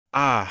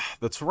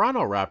The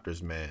Toronto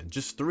Raptors, man.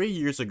 Just 3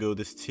 years ago,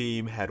 this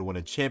team had won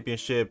a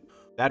championship.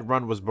 That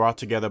run was brought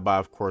together by,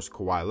 of course,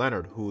 Kawhi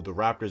Leonard, who the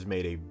Raptors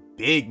made a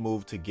big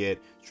move to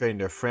get, trading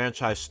their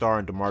franchise star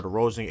in DeMar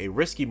DeRozan, a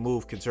risky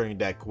move considering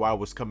that Kawhi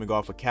was coming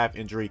off a calf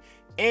injury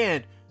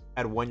and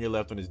had 1 year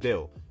left on his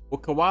deal.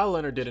 What Kawhi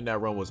Leonard did in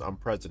that run was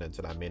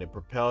unprecedented. I mean, it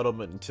propelled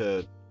him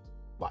into,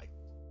 like,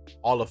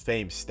 Hall of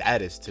Fame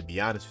status, to be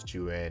honest with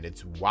you, and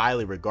it's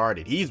widely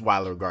regarded. He's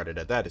widely regarded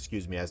at that,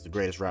 excuse me, as the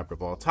greatest Raptor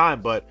of all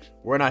time. But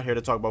we're not here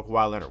to talk about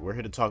Kawhi Leonard. We're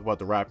here to talk about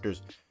the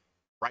Raptors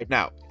right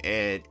now,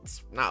 and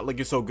it's not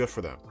looking so good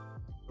for them.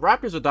 The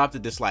Raptors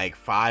adopted this like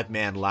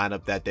 5-man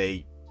lineup that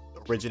they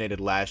originated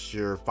last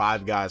year,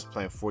 5 guys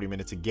playing 40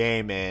 minutes a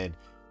game, and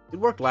it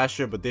worked last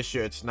year, but this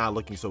year it's not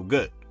looking so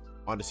good.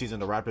 On the season,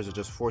 the Raptors are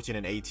just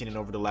 14-18, and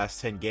over the last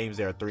 10 games,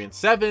 they are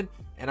 3-7.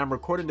 And I'm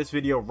recording this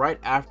video right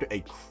after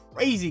a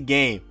crazy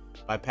game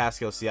by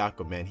Pascal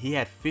Siakam, man. He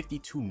had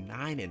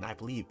 52-9 and I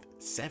believe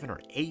 7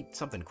 or 8,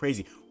 something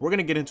crazy. We're going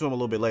to get into him a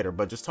little bit later,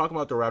 but just talking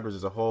about the Raptors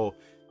as a whole,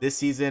 this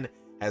season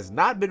has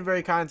not been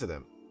very kind to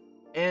them.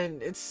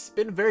 And it's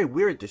been very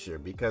weird this year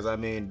because, I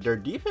mean, their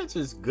defense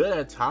is good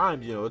at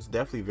times. You know, it's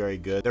definitely very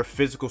good. Their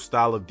physical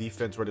style of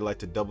defense where they like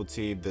to double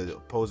team the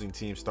opposing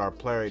team star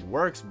player, it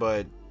works,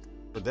 but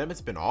for them,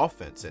 it's been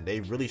offense, and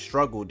they've really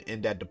struggled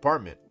in that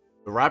department.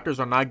 The Raptors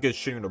are not good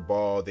shooting the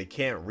ball. They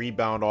can't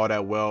rebound all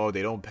that well.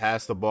 They don't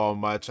pass the ball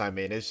much. I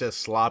mean, it's just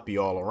sloppy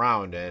all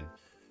around, and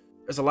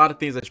there's a lot of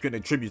things that you can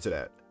attribute to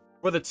that.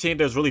 For the team,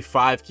 there's really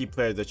 5 key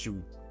players that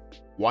you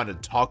want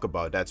to talk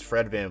about. That's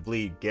Fred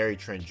VanVleet, Gary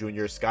Trent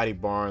Jr., Scotty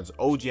Barnes,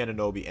 OG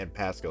Anunoby, and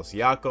Pascal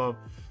Siakam.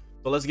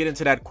 So let's get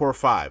into that core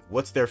 5.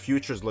 What's their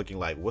futures looking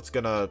like? What's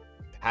going to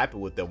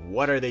happen with them?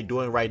 What are they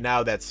doing right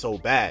now that's so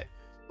bad?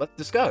 Let's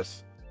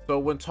discuss. So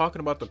when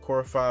talking about the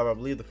core 5, I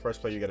believe the first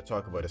player you got to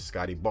talk about is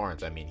Scotty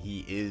Barnes. I mean,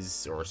 he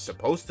is, or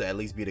supposed to at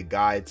least be, the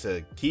guy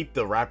to keep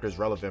the Raptors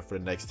relevant for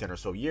the next 10 or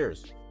so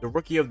years. The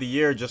Rookie of the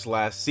Year just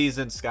last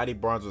season, Scotty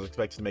Barnes was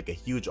expected to make a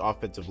huge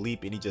offensive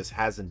leap, and he just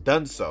hasn't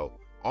done so.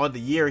 On the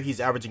year, he's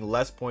averaging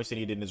less points than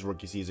he did in his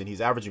rookie season.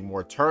 He's averaging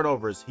more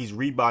turnovers. He's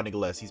rebounding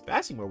less. He's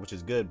passing more, which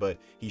is good, but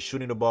he's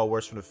shooting the ball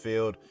worse from the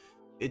field.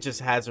 It just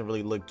hasn't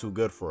really looked too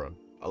good for him.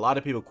 A lot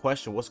of people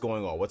question what's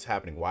going on, what's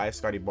happening, why is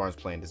Scotty Barnes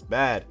playing this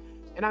bad?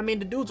 And I mean,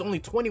 the dude's only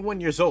 21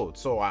 years old,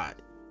 so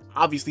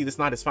obviously that's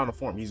not his final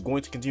form. He's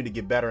going to continue to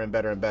get better and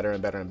better and better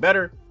and better and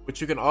better. But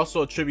you can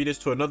also attribute this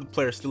to another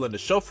player still in the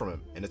show from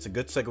him, and it's a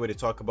good segue to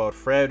talk about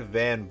Fred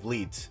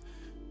VanVleet.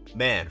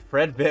 Man,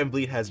 Fred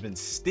VanVleet has been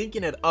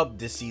stinking it up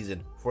this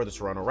season for the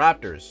Toronto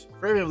Raptors.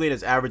 Fred VanVleet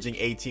is averaging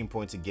 18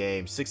 points a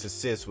game, 6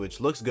 assists, which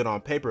looks good on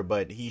paper,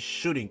 but he's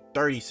shooting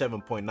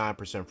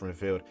 37.9% from the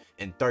field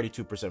and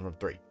 32% from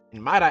 3.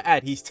 And might I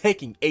add, he's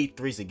taking 8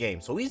 threes a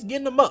game, so he's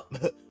getting them up,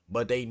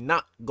 but they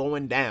not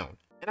going down.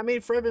 And I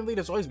mean, Fred VanVleet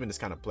has always been this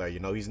kind of player, you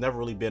know. He's never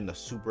really been a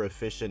super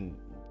efficient.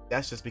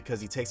 That's just because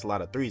he takes a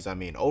lot of threes. I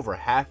mean, over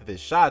half of his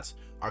shots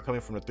are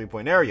coming from the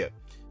three-point area.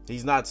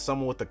 He's not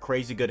someone with a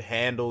crazy good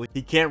handle.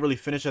 He can't really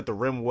finish at the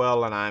rim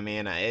well, and I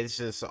mean, it's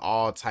just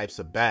all types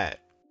of bad.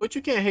 But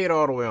you can't hate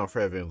all the way on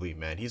Fred VanVleet,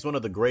 man. He's one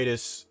of the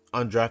greatest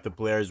undrafted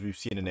players we've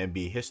seen in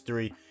NBA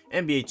history.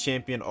 NBA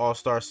champion,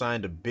 all-star,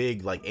 signed a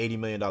big, like, $80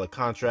 million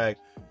contract.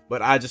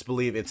 But I just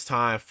believe it's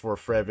time for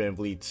Fred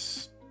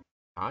VanVleet's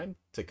time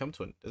to come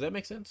to an... Does that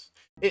make sense?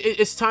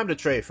 It's time to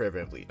trade Fred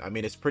VanVleet. I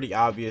mean, it's pretty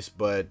obvious,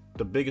 but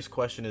the biggest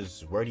question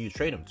is, where do you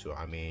trade him to?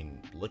 I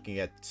mean, looking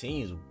at the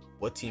teams,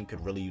 what team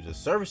could really use his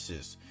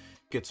services?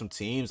 Get some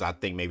teams. I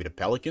think maybe the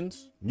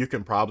Pelicans. You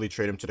can probably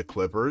trade him to the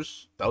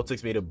Clippers.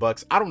 Celtics, maybe the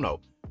Bucks. I don't know.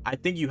 I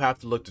think you have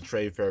to look to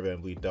trade Fred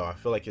VanVleet, though. I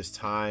feel like his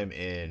time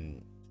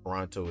in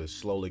Toronto is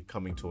slowly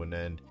coming to an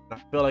end. I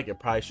feel like it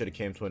probably should have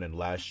came to an end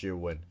last year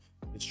when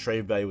his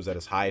trade value was at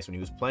its highest, when he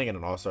was playing at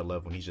an all-star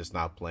level, when he's just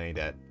not playing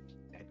that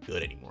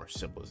good anymore.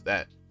 Simple as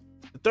that.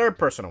 The third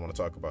person I want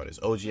to talk about is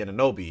OG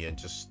Anunoby, and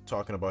just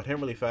talking about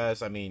him really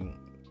fast, I mean,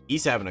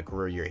 he's having a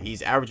career year.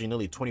 He's averaging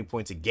nearly 20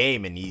 points a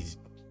game, and he's,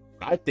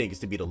 I think, is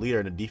to be the leader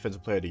in the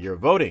Defensive Player of the Year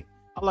voting.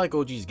 I like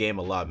OG's game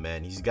a lot,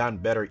 man. He's gotten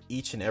better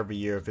each and every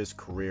year of his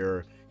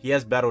career. He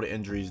has battled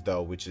injuries,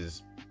 though, which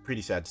is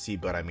pretty sad to see,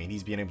 but I mean,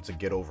 he's been able to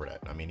get over that.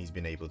 I mean, he's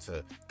been able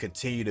to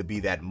continue to be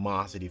that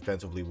monster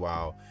defensively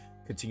while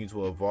continue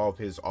to evolve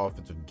his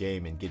offensive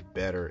game and get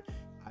better.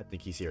 I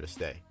think he's here to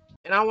stay.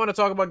 And I want to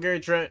talk about Gary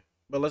Trent,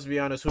 but let's be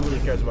honest, who really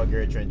cares about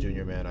Gary Trent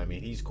Jr., man? I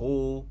mean, he's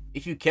cool.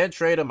 If you can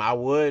trade him, I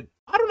would.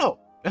 I don't know.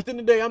 At the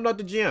end of the day, I'm not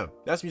the GM.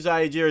 That's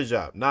Masai Ujiri's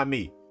job, not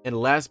me. And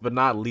last but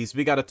not least,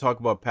 we got to talk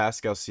about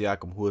Pascal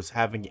Siakam, who is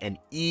having an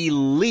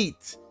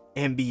elite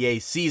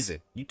NBA season.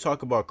 You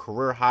talk about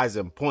career highs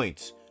in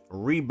points,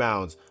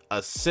 rebounds,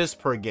 assists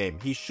per game.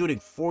 He's shooting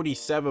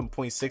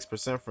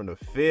 47.6% from the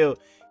field.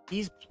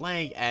 He's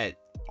playing at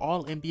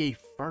all NBA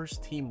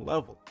first team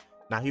level.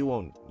 Now, he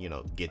won't, you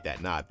know, get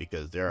that nod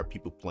because there are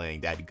people playing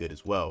that good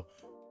as well,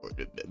 or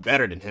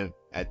better than him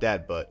at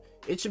that. But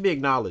it should be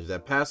acknowledged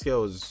that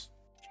Pascal is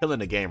killing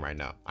the game right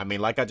now. I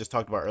mean, like I just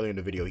talked about earlier in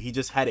the video, he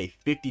just had a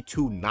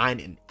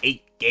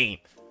 52-9-8 game.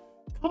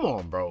 Come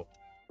on, bro.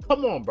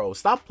 Come on, bro.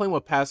 Stop playing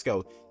with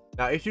Pascal.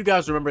 Now, if you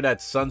guys remember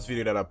that Suns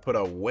video that I put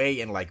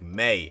away in like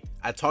May,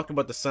 I talked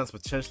about the Suns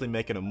potentially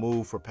making a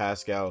move for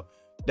Pascal.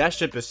 That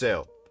ship is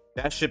sailed.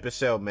 That ship is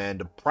sailed, man.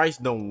 The price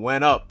done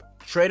went up.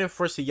 Trading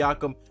for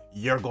Siakam,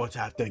 you're going to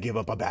have to give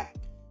up a bag.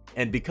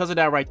 And because of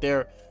that right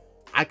there,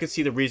 I could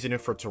see the reasoning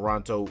for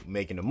Toronto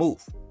making a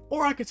move.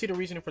 Or I could see the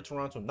reasoning for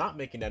Toronto not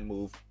making that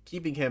move,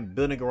 keeping him,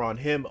 building around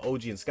him,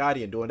 OG and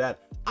Scotty, and doing that.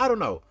 I don't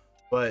know.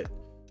 But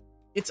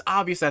it's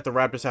obvious that the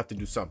Raptors have to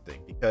do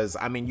something. Because,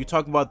 I mean, you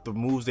talk about the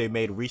moves they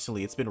made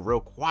recently, it's been real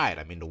quiet.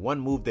 I mean, the one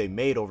move they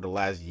made over the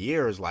last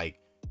year is like,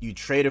 you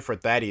traded for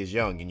Thaddeus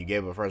Young and you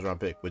gave him a first-round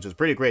pick, which is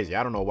pretty crazy.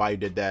 I don't know why you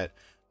did that.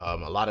 A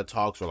lot of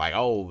talks were like,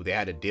 oh, they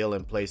had a deal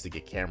in place to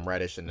get Cam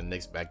Reddish, and the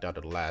Knicks backed out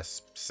to the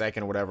last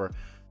second or whatever.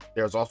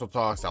 There's also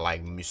talks that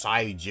like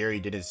Masai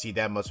Ujiri didn't see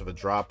that much of a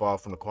drop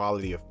off from the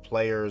quality of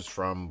players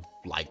from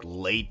like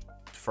late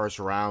first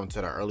round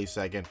to the early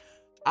second.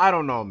 I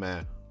don't know,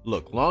 man.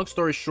 Look, long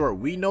story short,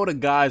 we know the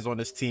guys on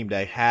this team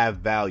that have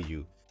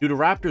value. Do the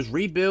Raptors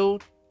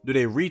rebuild? Do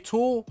they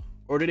retool?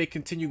 Or do they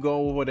continue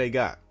going with what they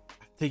got?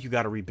 I think you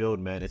got to rebuild,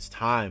 man. It's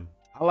time.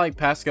 I like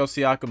Pascal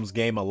Siakam's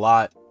game a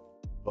lot,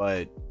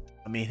 but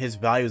I mean, his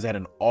value is at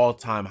an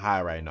all-time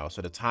high right now.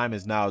 So the time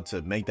is now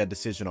to make that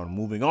decision on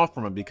moving on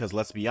from him, because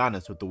let's be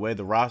honest, with the way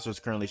the roster is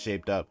currently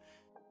shaped up,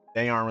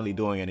 they aren't really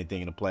doing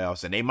anything in the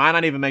playoffs, and they might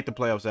not even make the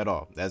playoffs at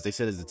all. As they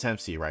said, is the 10th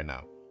seed right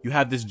now. You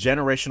have this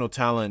generational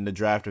talent in the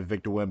draft of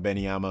Victor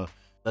Wembanyama.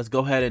 Let's go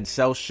ahead and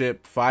sell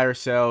ship, fire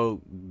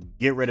sell,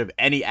 get rid of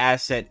any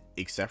asset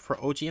except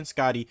for OG and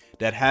Scotty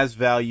that has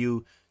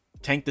value,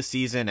 tank the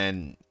season,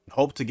 and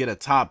hope to get a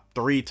top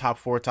 3, top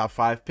 4, top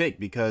 5 pick.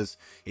 Because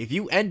if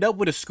you end up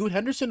with a Scoot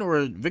Henderson or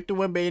a Victor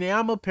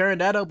Wembanyama, pairing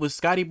that up with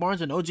Scotty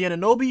Barnes and OG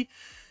Anunoby,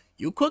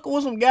 you cooking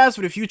with some gas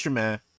for the future, man.